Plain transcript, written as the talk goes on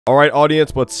Alright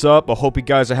audience, what's up? I hope you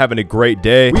guys are having a great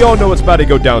day. We all know what's about to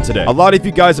go down today. A lot of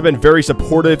you guys have been very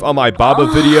supportive on my Baba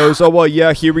videos. So well,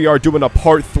 yeah, here we are doing a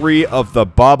part 3 of the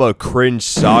Baba cringe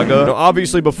saga. Now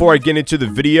obviously before I get into the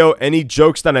video, any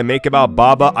jokes that I make about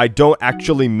Baba, I don't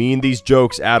actually mean these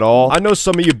jokes at all. I know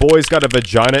some of you boys got a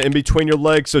vagina in between your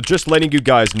legs, so just letting you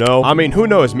guys know. I mean, who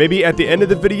knows, maybe at the end of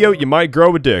the video, you might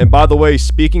grow a dick. And by the way,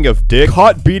 speaking of dick,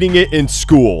 caught beating it in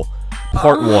school,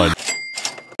 part 1.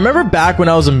 Remember back when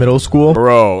I was in middle school?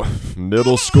 Bro,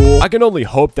 middle school? I can only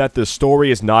hope that this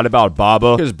story is not about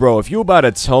Baba. Because, bro, if you about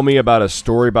to tell me about a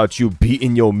story about you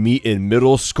beating your meat in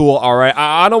middle school, alright?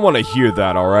 I don't want to hear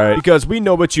that, alright? Because we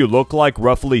know what you look like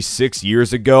roughly 6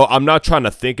 years ago. I'm not trying to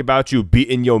think about you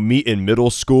beating your meat in middle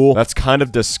school. That's kind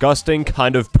of disgusting,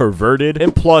 kind of perverted.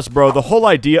 And plus, bro, the whole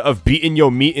idea of beating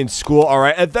your meat in school,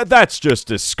 alright? That's just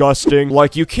disgusting.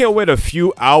 Like, you can't wait a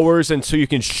few hours until you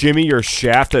can shimmy your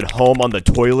shaft at home on the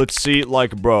toilet seat.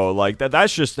 Like, bro, like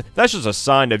that's just a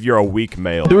sign of you're a weak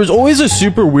male. There was always a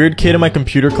super weird kid in my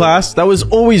computer class that was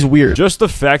always weird. Just the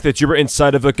fact that you were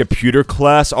inside of a computer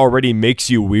class already makes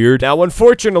you weird. Now,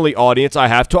 unfortunately, audience, I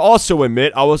have to also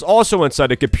admit I was also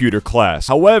inside a computer class.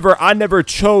 However, I never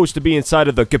chose to be inside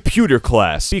of the computer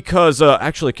class because,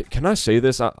 actually, can I say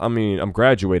this? I mean, I'm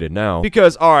graduated now.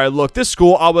 Because, alright, look, this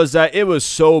school I was at, it was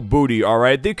so booty,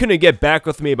 alright? They couldn't get back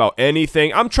with me about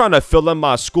anything. I'm trying to fill in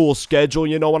my school schedule,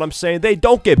 you know what I'm saying? They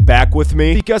don't get back with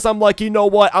me because I'm like, you know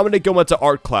what? I'm gonna go into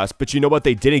art class, but you know what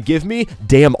they didn't give me?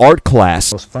 Damn art class.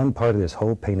 The most fun part of this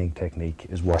whole painting technique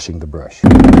is washing the brush.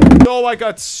 No, I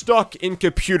got stuck in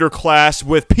computer class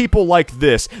with people like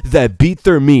this that beat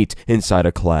their meat inside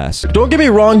a class. Don't get me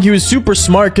wrong, he was super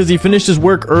smart because he finished his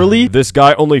work early. This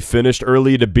guy only finished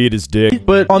early to beat his dick.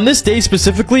 But on this day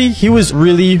specifically, he was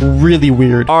really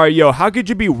weird. Alright, yo, how could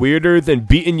you be weirder than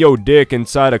beating your dick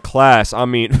inside a class? I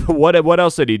mean, what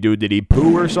else did he do? Did he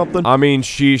poo or something? I mean,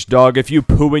 sheesh, dog, if you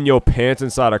poo in your pants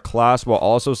inside a class while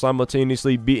also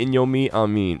simultaneously beating your meat, I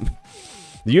mean...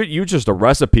 You're just a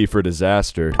recipe for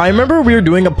disaster. I remember we were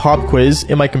doing a pop quiz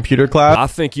in my computer class. I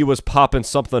think you was popping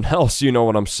something else, you know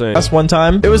what I'm saying. That's one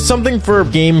time. It was something for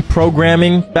game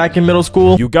programming back in middle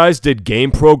school. You guys did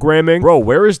game programming? Bro,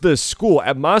 where is this school?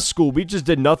 At my school, we just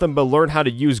did nothing but learn how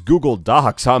to use Google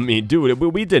Docs. I mean, dude,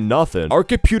 we did nothing. Our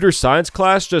computer science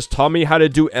class just taught me how to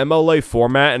do MLA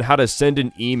format and how to send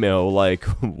an email. Like,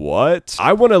 what?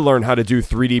 I want to learn how to do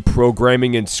 3D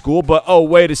programming in school, but oh,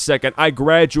 wait a second. I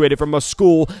graduated from a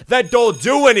school that don't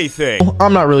do anything.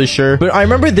 I'm not really sure, but I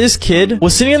remember this kid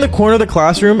was sitting in the corner of the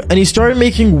classroom and he started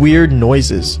making weird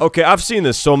noises. Okay, I've seen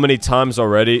this so many times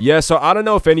already. Yeah, so I don't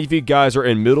know if any of you guys are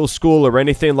in middle school or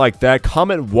anything like that.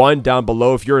 Comment 1 down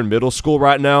below if you're in middle school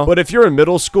right now. But if you're in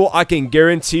middle school, I can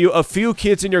guarantee you a few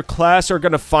kids in your class are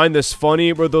gonna find this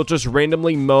funny where they'll just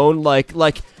randomly moan like,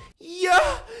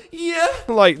 yeah,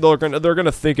 like they're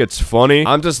gonna think it's funny.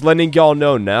 I'm just letting y'all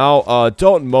know now.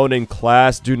 Don't moan in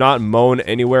class. Do not moan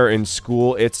anywhere in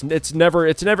school. It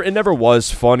never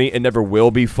was funny. It never will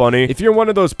be funny. If you're one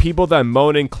of those people that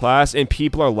moan in class and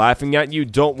people are laughing at you,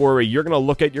 don't worry. You're gonna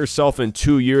look at yourself in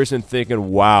 2 years and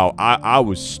thinking, wow, I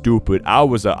was stupid. I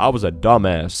was a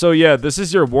dumbass. So yeah, this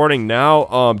is your warning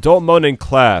now. Don't moan in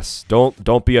class.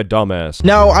 Don't be a dumbass.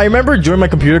 Now, I remember during my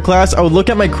computer class, I would look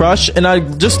at my crush and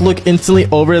I'd just look instantly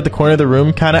over at the corner of the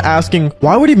room, kind of asking,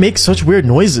 why would he make such weird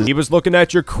noises? He was looking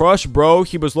at your crush, bro.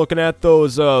 He was looking at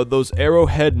those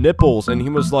arrowhead nipples, and he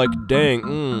was like,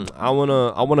 dang, I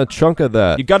want a chunk of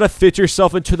that. You gotta fit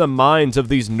yourself into the minds of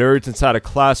these nerds inside of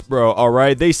class, bro,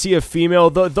 alright? They see a female,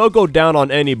 they'll go down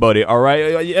on anybody,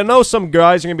 alright? I know some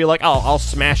guys are gonna be like, oh, I'll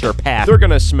smash her path. They're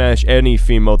gonna smash any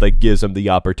female that gives them the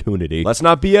opportunity. Let's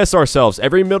not BS ourselves.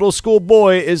 Every middle school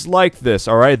boy is like this,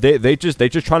 alright? They just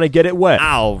trying to get it wet.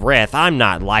 Oh, Ryth, I'm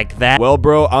not like that. Well,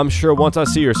 bro, I'm sure once I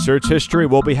see your search history,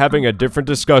 we'll be having a different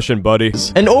discussion, buddy.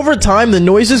 And over time, the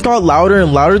noises got louder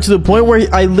and louder to the point where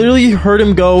I literally heard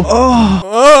him go,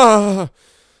 oh.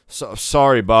 So,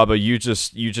 sorry, Baba, you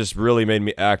just really made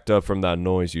me act up from that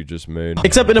noise you just made.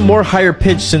 Except in a more higher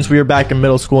pitch since we were back in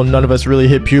middle school and none of us really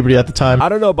hit puberty at the time. I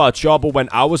don't know about y'all, but when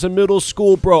I was in middle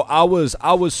school, bro, I was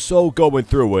so going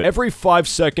through it. Every 5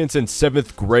 seconds in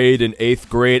 7th grade and 8th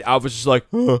grade, I was just like,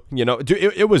 you know, dude,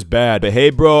 it was bad. But hey,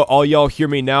 bro, all y'all hear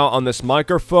me now on this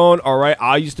microphone, alright?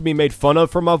 I used to be made fun of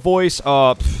for my voice.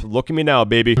 Look at me now,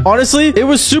 baby. Honestly, it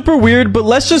was super weird, but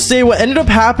let's just say what ended up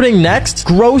happening next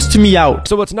grossed me out.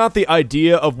 So it's not not the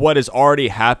idea of what has already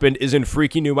happened isn't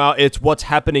freaking you out. It's what's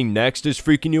happening next is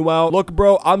freaking you out. Look,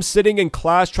 bro, I'm sitting in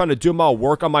class trying to do my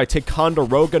work on my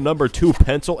Ticonderoga #2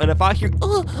 pencil, and if I hear,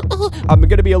 I'm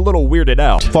gonna be a little weirded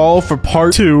out. Follow for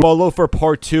part 2. Follow for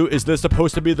part 2. Is this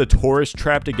supposed to be the tourist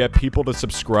trap to get people to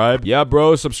subscribe? Yeah,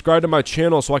 bro, subscribe to my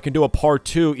channel so I can do a part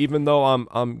 2, even though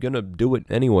I'm gonna do it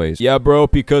anyways. Yeah, bro,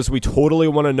 because we totally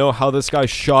want to know how this guy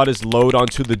shot his load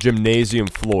onto the gymnasium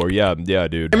floor. Yeah,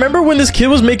 dude. I remember when this kid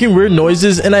was making weird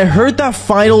noises, and I heard that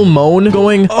final moan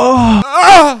going, oh.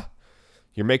 Ah!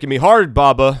 You're making me hard,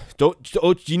 Baba.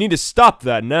 You need to stop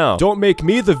that now. Don't make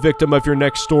me the victim of your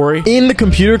next story. In the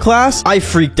computer class, I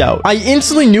freaked out. I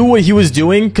instantly knew what he was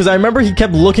doing because I remember he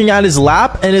kept looking at his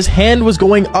lap and his hand was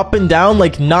going up and down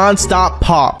like non-stop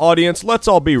pop. Audience, let's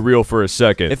all be real for a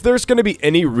second. If there's gonna be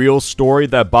any real story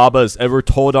that Baba has ever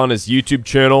told on his YouTube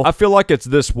channel, I feel like it's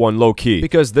this one, low-key.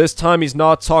 Because this time he's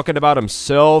not talking about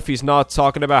himself. He's not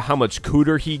talking about how much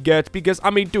cooter he gets. Because,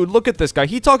 I mean, dude, look at this guy.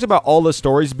 He talks about all the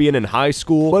stories being in high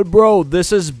school. But, bro,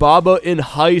 this is Baba in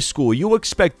high school. You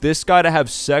expect this guy to have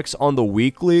sex on the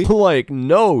weekly? Like,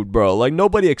 no, bro. Like,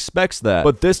 nobody expects that.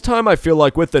 But this time, I feel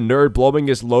like with the nerd blowing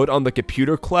his load on the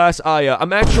computer class,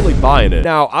 I'm actually buying it.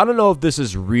 Now, I don't know if this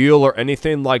is real or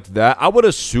anything like that. I would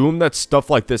assume that stuff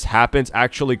like this happens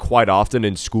actually quite often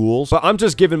in schools. But I'm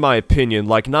just giving my opinion.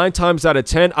 Like, 9 times out of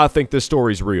 10, I think this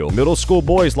story's real. Middle school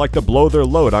boys like to blow their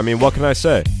load. I mean, what can I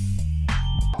say?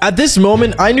 At this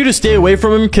moment, I knew to stay away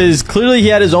from him because clearly he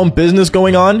had his own business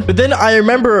going on. But then I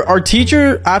remember our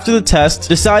teacher, after the test,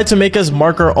 decided to make us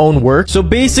mark our own work. So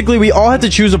basically, we all had to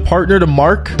choose a partner to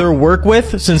mark their work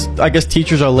with, since I guess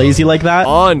teachers are lazy like that.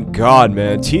 On God,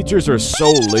 man. Teachers are so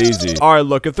lazy. Alright,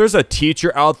 look, if there's a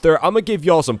teacher out there, I'm gonna give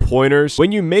y'all some pointers.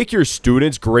 When you make your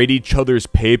students grade each other's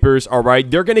papers,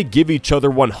 alright, they're gonna give each other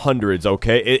 100s,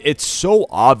 okay? It's so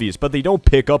obvious, but they don't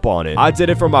pick up on it. I did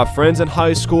it for my friends in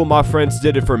high school. My friends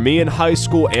did it for me in high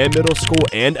school and middle school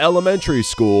and elementary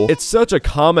school. It's such a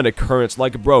common occurrence.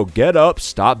 Like, bro, get up,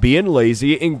 stop being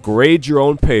lazy, and grade your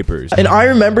own papers. And I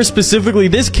remember specifically,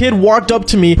 this kid walked up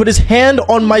to me, put his hand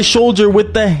on my shoulder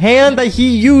with the hand that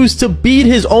he used to beat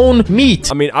his own meat.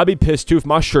 I mean, I'd be pissed too if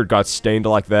my shirt got stained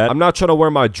like that. I'm not trying to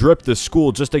wear my drip to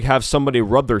school just to have somebody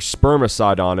rub their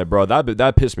spermicide on it, bro.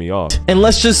 That pissed me off. And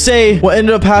let's just say what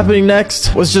ended up happening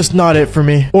next was just not it for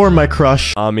me or my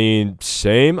crush. I mean,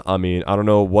 same. I mean, I don't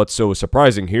know what's so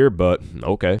surprising here, but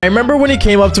okay. I remember when he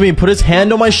came up to me and put his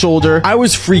hand on my shoulder, I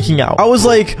was freaking out. I was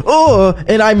like, oh,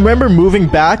 and I remember moving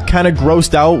back, kind of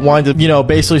grossed out, wanted to, you know,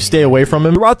 basically stay away from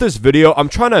him. Throughout this video, I'm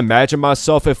trying to imagine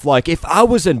myself if I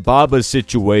was in Baba's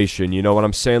situation, you know what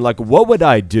I'm saying? Like, what would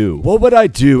I do? What would I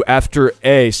do after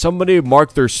A, somebody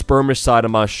marked their spermicide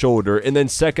on my shoulder, and then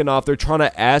second off, they're trying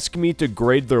to ask me to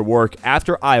grade their work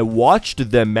after I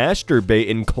watched them masturbate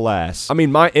in class? I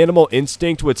mean, my animal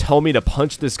instinct would tell me to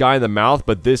punch this guy in the mouth,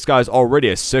 but this guy's already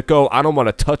a sicko. I don't want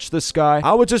to touch this guy.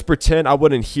 I would just pretend I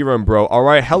wouldn't hear him, bro.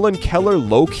 Alright, Helen Keller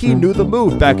low-key knew the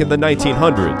move back in the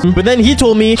 1900s. But then he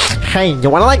told me, hey, you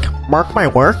want to like mark my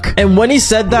work? And when he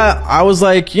said that, I was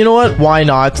like, you know what? Why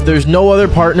not? There's no other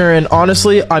partner, and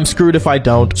honestly, I'm screwed if I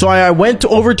don't. So I went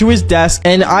over to his desk,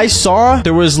 and I saw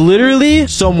there was literally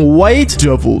some white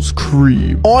devil's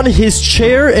cream on his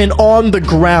chair and on the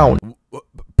ground.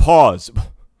 Pause.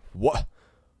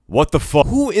 What the fuck?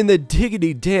 Who in the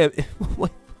diggity damn...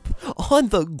 On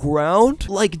the ground?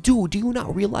 Like, dude, do you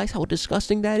not realize how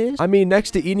disgusting that is? I mean, next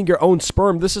to eating your own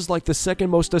sperm, this is like the second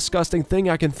most disgusting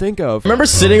thing I can think of. I remember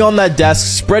sitting on that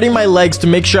desk, spreading my legs to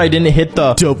make sure I didn't hit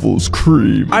the devil's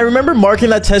cream. I remember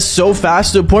marking that test so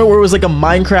fast to the point where it was like a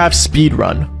Minecraft speed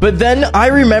run. But then I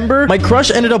remember my crush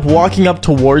ended up walking up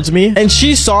towards me, and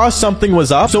she saw something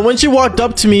was up. So when she walked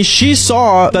up to me, she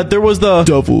saw that there was the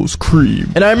devil's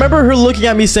cream. And I remember her looking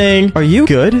at me saying, are you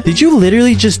good? Did you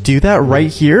literally just do that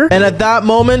right here? And at that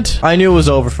moment, I knew it was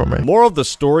over for me. Moral of the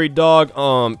story, dog,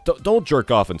 don't jerk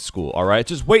off in school, alright?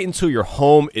 Just wait until you're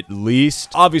home at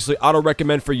least. Obviously, I don't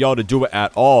recommend for y'all to do it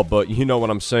at all, but you know what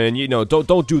I'm saying. You know,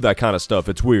 don't do that kind of stuff.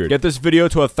 It's weird. Get this video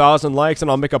to 1,000 likes and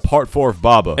I'll make a part 4 of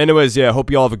Baba. Anyways, yeah, hope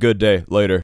y'all have a good day. Later.